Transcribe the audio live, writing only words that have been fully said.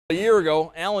A year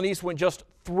ago, Allen East went just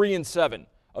 3-7.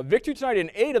 A victory tonight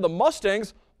in Ada, the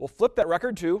Mustangs will flip that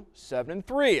record to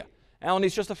 7-3. Allen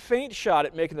East just a faint shot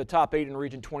at making the top 8 in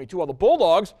Region 22, while the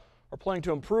Bulldogs are playing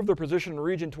to improve their position in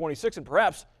Region 26 and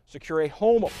perhaps secure a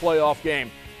home playoff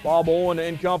game. Bob Owen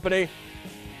and company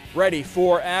ready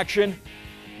for action.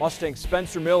 Mustang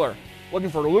Spencer Miller looking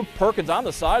for Luke Perkins on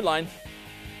the sideline.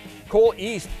 Cole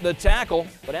East the tackle,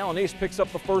 but Allen East picks up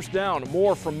the first down.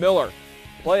 More from Miller.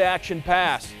 Play action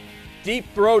pass. Deep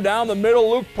throw down the middle.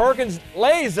 Luke Perkins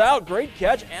lays out. Great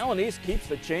catch. Allen East keeps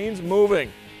the chains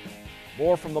moving.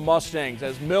 More from the Mustangs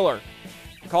as Miller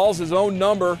calls his own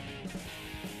number.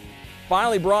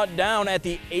 Finally brought down at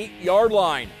the 8-yard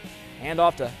line. Hand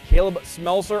off to Caleb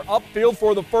Smelser upfield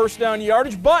for the first down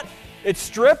yardage, but it's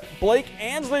stripped. Blake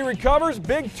Ansley recovers.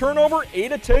 Big turnover.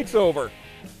 Ada takes over.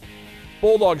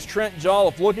 Bulldogs Trent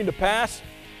Jolliffe looking to pass.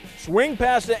 Swing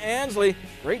pass to Ansley.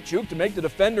 Great juke to make the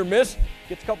defender miss.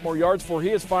 Gets a couple more yards before he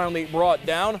is finally brought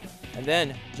down. And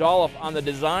then Jolliffe on the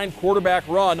design quarterback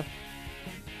run.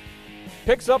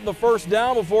 Picks up the first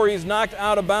down before he's knocked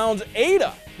out of bounds.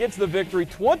 Ada gets the victory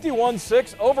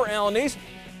 21-6 over Allen East.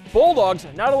 Bulldogs,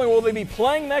 not only will they be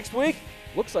playing next week,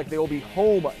 looks like they will be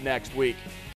home next week.